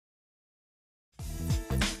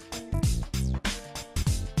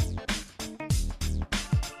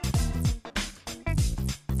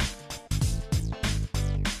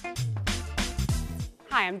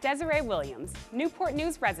Hi, I'm Desiree Williams, Newport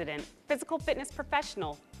News resident, physical fitness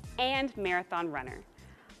professional, and marathon runner.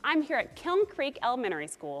 I'm here at Kiln Creek Elementary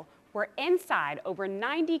School, where inside over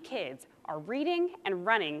 90 kids are reading and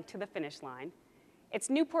running to the finish line. It's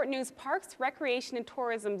Newport News Parks, Recreation, and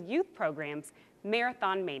Tourism youth program's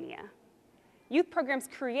Marathon Mania. Youth programs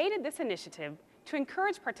created this initiative to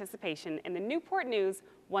encourage participation in the Newport News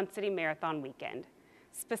One City Marathon weekend,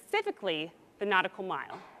 specifically the Nautical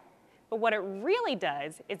Mile. But what it really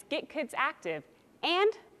does is get kids active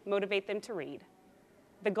and motivate them to read.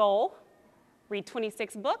 The goal? Read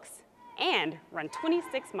 26 books and run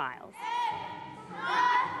 26 miles.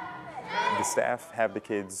 The staff have the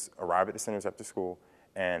kids arrive at the centers after school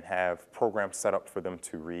and have programs set up for them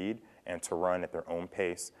to read and to run at their own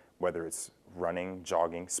pace, whether it's running,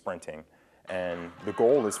 jogging, sprinting. And the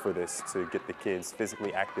goal is for this to get the kids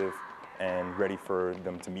physically active and ready for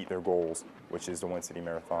them to meet their goals, which is the One City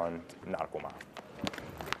Marathon Nautical Mile.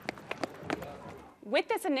 With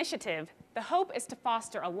this initiative, the hope is to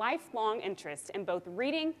foster a lifelong interest in both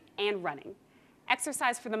reading and running,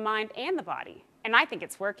 exercise for the mind and the body, and I think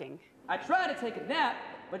it's working. I tried to take a nap,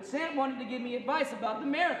 but Sam wanted to give me advice about the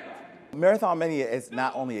marathon. Marathon Mania is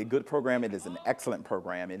not only a good program, it is an excellent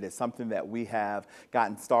program. It is something that we have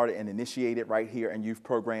gotten started and initiated right here in youth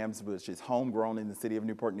programs, which is homegrown in the city of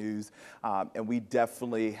Newport News. And we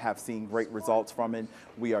definitely have seen great results from it.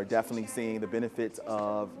 We are definitely seeing the benefits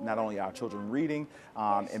of not only our children reading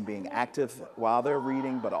and being active while they're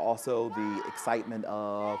reading, but also the excitement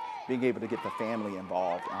of being able to get the family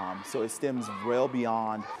involved. So it stems well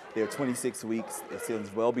beyond their 26 weeks. It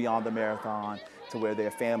stems well beyond the marathon to where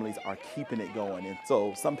their families are keeping it going. And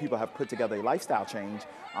so some people have put together a lifestyle change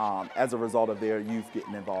as a result of their youth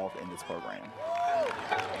getting involved in this program.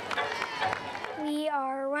 We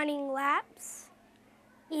are running laps,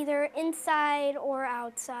 either inside or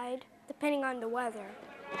outside, depending on the weather.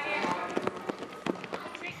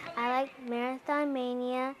 I like Marathon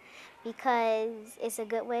Mania because it's a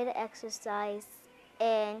good way to exercise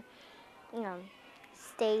and,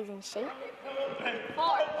 stays in shape.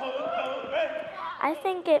 I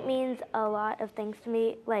think it means a lot of things to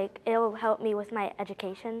me. Like, it'll help me with my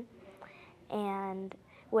education and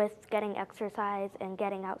with getting exercise and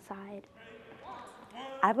getting outside.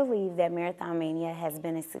 I believe that Marathon Mania has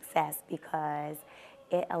been a success because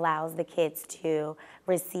it allows the kids to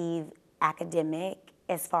receive academic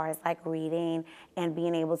as far as like reading and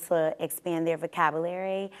being able to expand their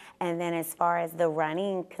vocabulary. And then as far as the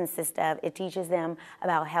running consists of, it teaches them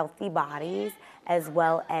about healthy bodies as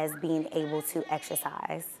well as being able to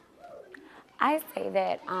exercise. I say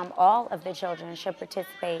that all of the children should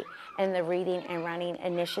participate in the Reading and Running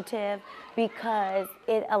Initiative because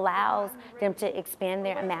it allows them to expand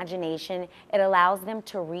their imagination. It allows them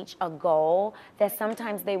to reach a goal that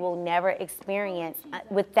sometimes they will never experience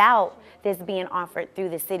without this being offered through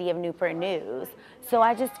the City of Newport News. So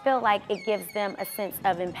I just feel like it gives them a sense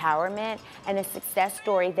of empowerment and a success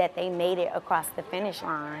story that they made it across the finish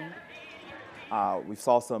line. We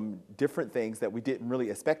saw some different things that we didn't really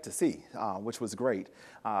expect to see, which was great.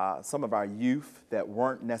 Some of our youth that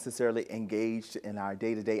weren't necessarily engaged in our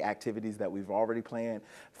day-to-day activities that we've already planned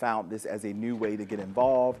found this as a new way to get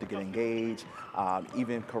involved, to get engaged,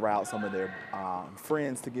 even corral some of their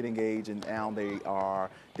friends to get engaged, and now they are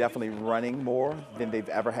definitely running more than they've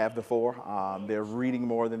ever have before. They're reading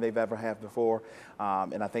more than they've ever have before,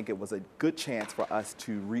 and I think it was a good chance for us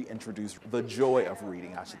to reintroduce the joy of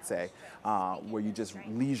reading, I should say, where you just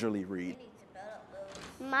leisurely read.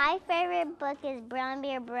 My favorite book is Brown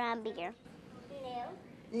Bear, Brown Bear.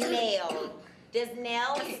 Nail. Does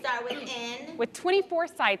Nail start with N? With 24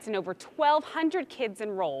 sites and over 1,200 kids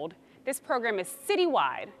enrolled, this program is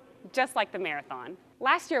citywide, just like the marathon.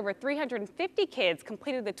 Last year, over 350 kids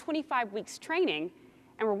completed the 25 weeks training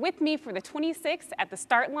and were with me for the 26 at the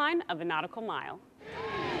start line of the Nautical Mile.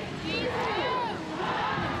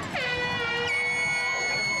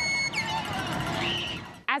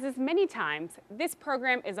 As is many times, this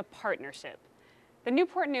program is a partnership. The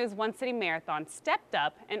Newport News One City Marathon stepped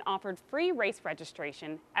up and offered free race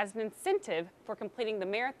registration as an incentive for completing the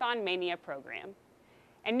Marathon Mania program.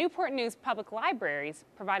 And Newport News Public Libraries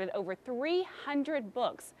provided over 300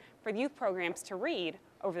 books for youth programs to read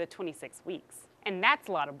over the 26 weeks. And that's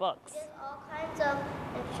a lot of books. There's all kinds of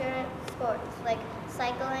insurance sports, like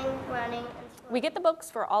cycling, running, and swimming. We get the books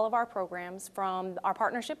for all of our programs from our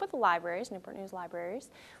partnership with the libraries, Newport News Libraries.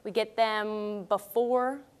 We get them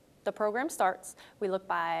before the program starts. We look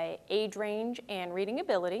by age range and reading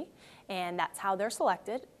ability, and that's how they're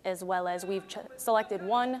selected, as well as we've selected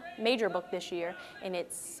one major book this year, and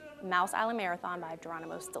it's Mouse Island Marathon by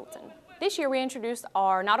Geronimo Stilton. This year we introduced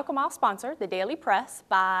our Nautical Mile sponsor, the Daily Press,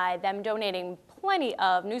 by them donating plenty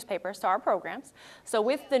of newspapers to our programs. So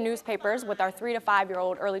with the newspapers, with our 3 to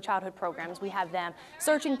 5-year-old early childhood programs, we have them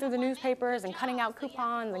searching through the newspapers and cutting out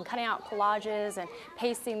coupons and cutting out collages and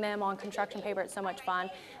pasting them on construction paper. It's so much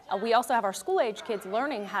fun. We also have our school-age kids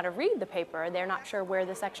learning how to read the paper. They're not sure where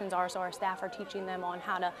the sections are, so our staff are teaching them on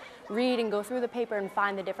how to read and go through the paper and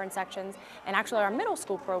find the different sections. And actually our middle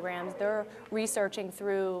school programs, they're researching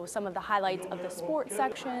through some of the highlights of the sports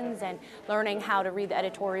sections and learning how to read the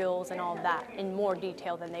editorials and all of that in more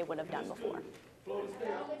detail than they would have done before.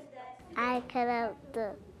 I cut out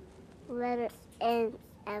the letters and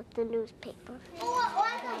of the newspaper.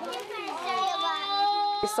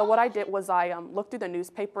 So what I did was I looked through the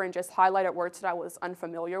newspaper and just highlighted words that I was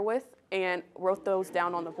unfamiliar with and wrote those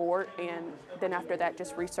down on the board, and then after that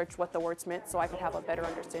just researched what the words meant so I could have a better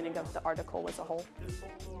understanding of the article as a whole.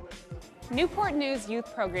 Newport News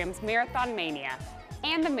youth programs Marathon Mania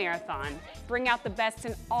and the Marathon bring out the best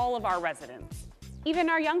in all of our residents, even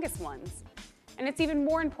our youngest ones. And it's even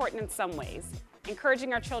more important in some ways,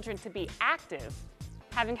 encouraging our children to be active,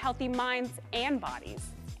 having healthy minds and bodies.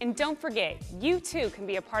 And don't forget, you too can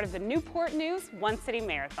be a part of the Newport News One City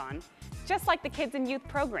Marathon, just like the kids in youth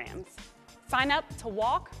programs. Sign up to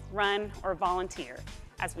walk, run, or volunteer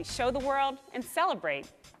as we show the world and celebrate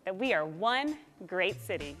that we are one great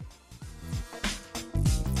city.